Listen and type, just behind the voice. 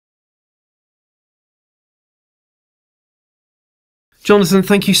Jonathan,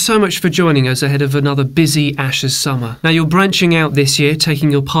 thank you so much for joining us ahead of another busy Ashes summer. Now, you're branching out this year,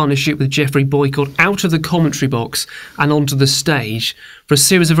 taking your partnership with Geoffrey Boycott out of the commentary box and onto the stage for a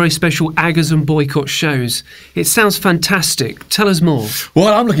series of very special Aggers and Boycott shows. It sounds fantastic. Tell us more.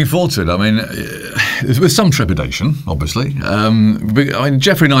 Well, I'm looking forward to it. I mean, with some trepidation, obviously.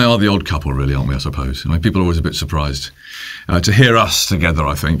 Geoffrey and I are the odd couple, really, aren't we, I suppose? I mean, people are always a bit surprised to hear us together,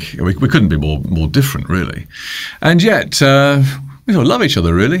 I think. We couldn't be more different, really. And yet, we sort of love each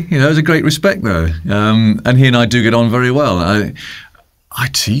other, really. You know, there's a great respect there. And he and I do get on very well. I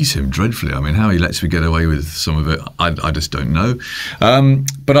tease him dreadfully. I mean, how he lets me get away with some of it, I just don't know.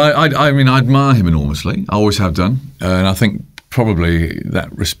 But I mean, I admire him enormously. I always have done. And I think probably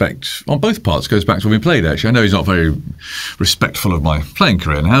that respect on both parts goes back to when we played, actually. I know he's not very respectful of my playing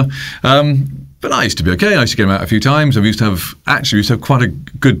career now. But I used to be okay. I used to get him out a few times. And we used to have quite a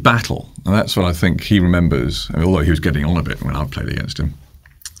good battle. And that's what I think he remembers. I mean, although he was getting on a bit when I played against him.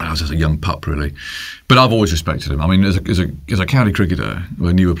 I was just a young pup, really. But I've always respected him. I mean, as a county cricketer,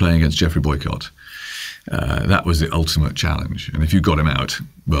 when you were playing against Geoffrey Boycott, that was the ultimate challenge. And if you got him out,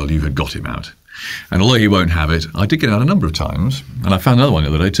 well, you had got him out. And although he won't have it, I did get out a number of times. And I found another one the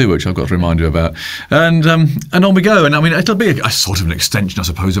other day too, which I've got to remind you about. And on we go. And I mean, it'll be a sort of an extension, I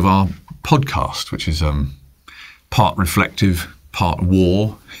suppose, of our podcast, which is part reflective, part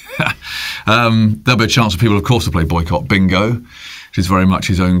war. There'll be a chance for people, of course, to play Boycott Bingo, which is very much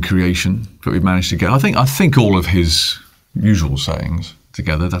his own creation, but we've managed to get, I think all of his usual sayings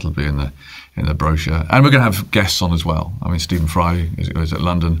together. That'll be in the brochure. And we're going to have guests on as well. I mean, Stephen Fry is at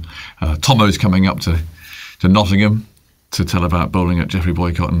London. Tomo's coming up to Nottingham to tell about bowling at Geoffrey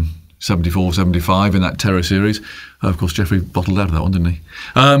Boycott in 74, 75 in that Terror series. Of course, Geoffrey bottled out of that one, didn't he?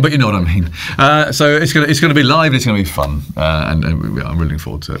 But you know what I mean. So it's going to be live, it's going to be fun, and I'm really looking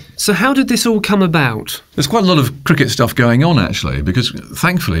forward to it. So how did this all come about? There's quite a lot of cricket stuff going on, actually, because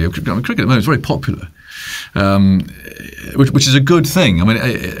thankfully, cricket at the moment is very popular, which is a good thing. I mean,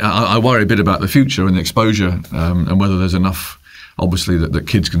 I worry a bit about the future and the exposure and whether there's enough, obviously, that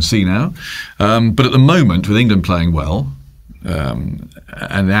kids can see now. But at the moment, with England playing well,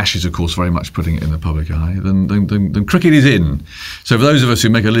 and the Ashes, of course, very much putting it in the public eye, then cricket is in. So for those of us who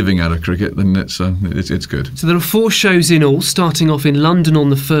make a living out of cricket, then it's good. So there are 4 shows in all, starting off in London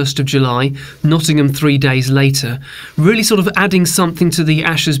on the 1st of July, Nottingham 3 days later, really sort of adding something to the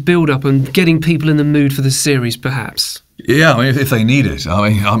Ashes build-up and getting people in the mood for the series, perhaps. Yeah, I mean, if they need it. I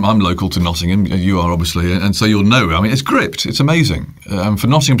mean, I'm local to Nottingham, you are obviously, and so you'll know. I mean, it's gripped, it's amazing. For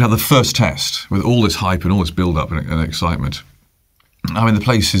Nottingham to have the first test with all this hype and all this build-up and excitement, I mean, the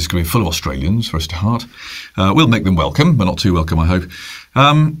place is going to be full of Australians for a start. We'll make them welcome, but not too welcome, I hope.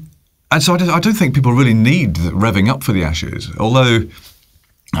 And so I don't think people really need the revving up for the Ashes, although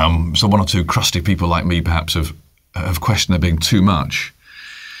so one or two crusty people like me perhaps have questioned there being too much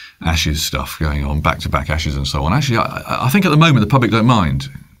Ashes stuff going on, back-to-back Ashes and so on. Actually, I think at the moment the public don't mind.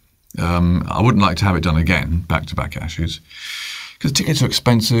 I wouldn't like to have it done again, back-to-back Ashes, because tickets are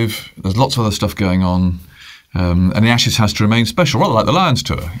expensive, there's lots of other stuff going on. And the Ashes has to remain special, rather like the Lions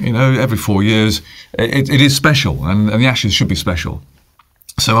Tour. You know, every 4 years it is special, and the Ashes should be special.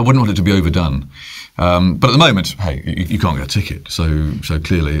 So I wouldn't want it to be overdone. But at the moment, hey, you can't get a ticket, so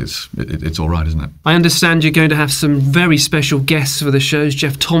clearly it's all right, isn't it? I understand you're going to have some very special guests for the shows.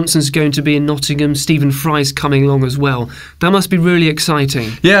 Jeff Thompson's going to be in Nottingham. Stephen Fry's coming along as well. That must be really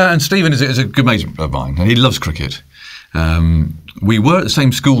exciting. Yeah, and Stephen is a good mate of mine, and he loves cricket. We were at the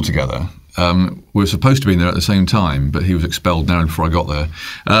same school together. We were supposed to be in there at the same time, but he was expelled now before I got there.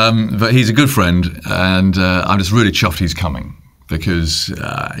 But he's a good friend, and I'm just really chuffed he's coming because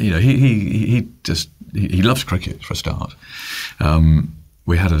you know he loves cricket for a start.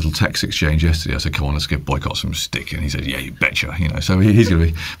 We had a little text exchange yesterday. I said, "Come on, let's give Boycott some stick," and he said, "Yeah, you betcha." You know, so he's going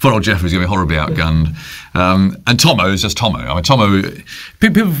to be. Poor old Geoffrey's going to be horribly outgunned. And Tomo is just Tomo. I mean, Tomo.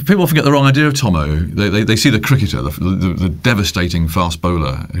 People often get the wrong idea of Tomo. They see the cricketer, the devastating fast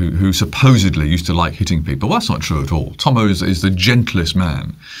bowler who supposedly used to like hitting people. Well, that's not true at all. Tomo is the gentlest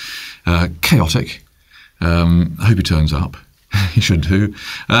man. Chaotic. I hope he turns up. He should do.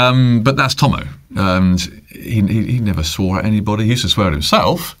 But that's Tomo. And he never swore at anybody. He used to swear at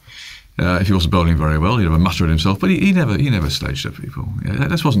himself. If he wasn't bowling very well, he'd have a mutter at himself. But he never sledged at people. Yeah,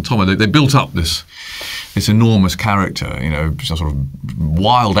 that wasn't Tomo. They built up this enormous character, you know, some sort of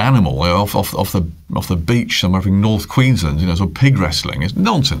wild animal off the beach somewhere in North Queensland, you know, sort of pig wrestling. It's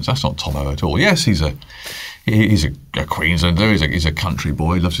nonsense. That's not Tomo at all. Yes, he's a Queenslander. He's a country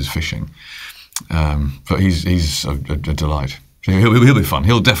boy. He loves his fishing. But he's a delight. He'll be fun.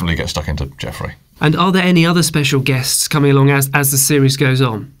 He'll definitely get stuck into Geoffrey. And are there any other special guests coming along as the series goes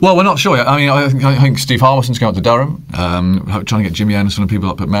on? Well, we're not sure yet. I mean, I think Steve Harmison's going up to Durham, trying to get Jimmy Anderson and people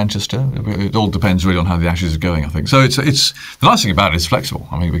up at Manchester. It all depends really on how the Ashes are going, I think. So it's the nice thing about it is flexible.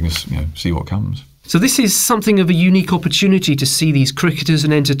 I mean, we can just see what comes. So this is something of a unique opportunity to see these cricketers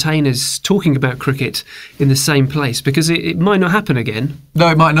and entertainers talking about cricket in the same place, because it might not happen again. No,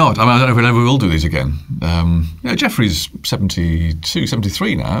 it might not. I mean, I don't know if we ever will do these again. Geoffrey's 72,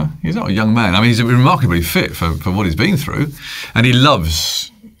 73 now. He's not a young man. I mean, he's remarkably fit for what he's been through, and he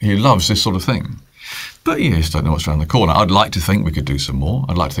loves this sort of thing. But you just don't know what's around the corner. I'd like to think we could do some more.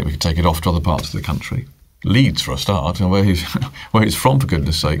 I'd like to think we could take it off to other parts of the country. Leeds for a start, and where he's from, for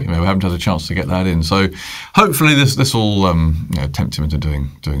goodness sake. We haven't had a chance to get that in. So hopefully this will tempt him into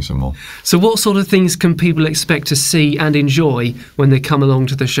doing some more. So what sort of things can people expect to see and enjoy when they come along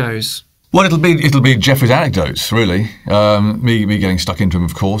to the shows? Well, it'll be Geoffrey's anecdotes, really. Me getting stuck into him,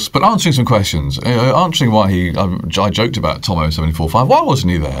 of course, but answering some questions, answering why I joked about Tomo 745. Why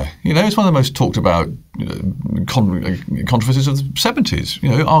wasn't he there? It's one of the most talked about controversies of the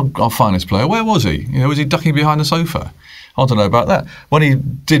 70s. Our finest player, where was he? Was he ducking behind the sofa? I want to know about that. When he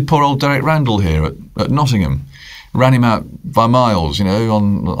did poor old Derek Randall here at Nottingham, ran him out by miles,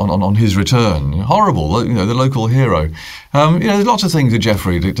 on his return. Horrible, the local hero. There's lots of things with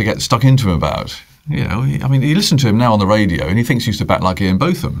Geoffrey to get stuck into him about. I mean, you listen to him now on the radio, and he thinks he used to bat like Ian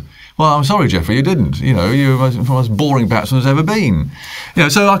Botham. Well, I'm sorry, Geoffrey, you didn't. You're one of the most boring batsman there's ever been.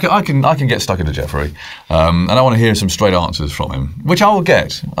 So I can get stuck into Geoffrey, and I want to hear some straight answers from him, which I will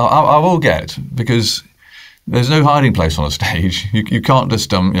get. I will get, because there's no hiding place on a stage. You can't just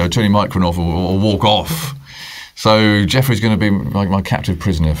turn your microphone off or walk off. So Geoffrey's going to be like my captive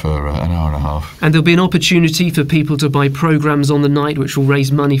prisoner for an hour and a half. And there'll be an opportunity for people to buy programmes on the night which will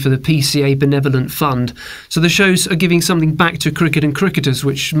raise money for the PCA Benevolent Fund. So the shows are giving something back to cricket and cricketers,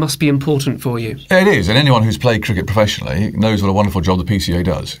 which must be important for you. Yeah, it is, and anyone who's played cricket professionally knows what a wonderful job the PCA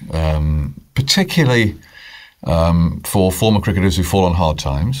does, particularly for former cricketers who fall on hard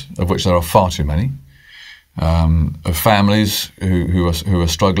times, of which there are far too many. Of families who are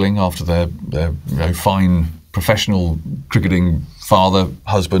struggling after their fine professional cricketing father,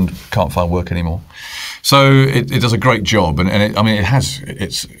 husband can't find work anymore. So it does a great job, and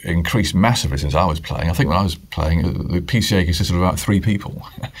it's increased massively since I was playing. I think when I was playing, the PCA consisted of about 3 people,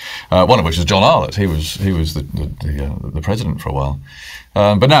 one of which is John Arlott. He was the president for a while.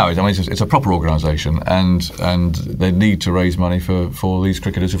 But now, it's a proper organisation, and they need to raise money for these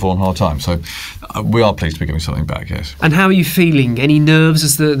cricketers who fall on hard times. So we are pleased to be giving something back, yes. And how are you feeling? Any nerves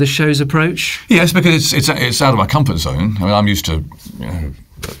as the shows approach? Yes, because it's out of my comfort zone. I mean, I'm used to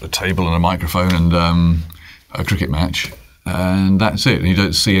a table and a microphone and a cricket match, and that's it. And you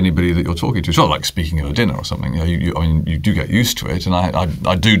don't see anybody that you're talking to. It's not like speaking at a dinner or something. You do get used to it, and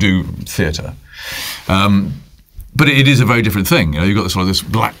I do theatre. But it is a very different thing. You've got this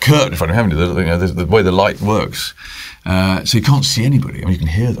black curtain in front of you, haven't you? The way the light works. So you can't see anybody. I mean, you can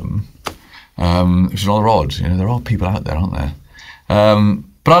hear them, which is rather odd. There are people out there, aren't there?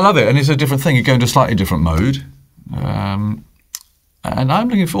 But I love it, and it's a different thing. You go into a slightly different mode. And I'm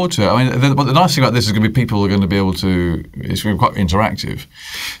looking forward to it. I mean, the nice thing about this is going to be people who are going to be able to, it's going to be quite interactive.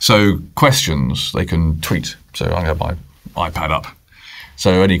 So questions, they can tweet. So I'm going to have my iPad up.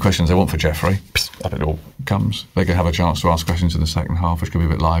 So any questions they want for Geoffrey, up it all comes. They can have a chance to ask questions in the second half, which could be a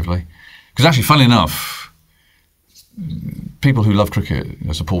bit lively. Because actually, funnily enough, people who love cricket,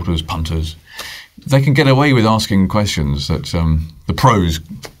 supporters, punters, they can get away with asking questions that the pros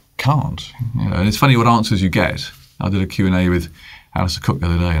can't. And it's funny what answers you get. I did a Q&A with Alistair Cook the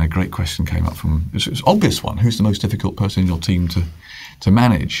other day, and a great question came up from, it's an obvious one, who's the most difficult person in your team to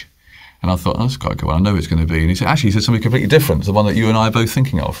manage? And I thought, that's quite a good one, I know it's going to be. And he said something completely different to the one that you and I are both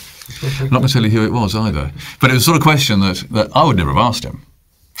thinking of. Not necessarily who it was either. But it was the sort of question that I would never have asked him.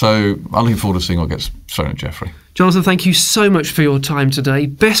 So I'm looking forward to seeing what gets thrown at Geoffrey. Jonathan, thank you so much for your time today.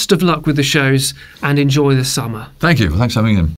 Best of luck with the shows, and enjoy the summer. Thank you. Thanks for having me in.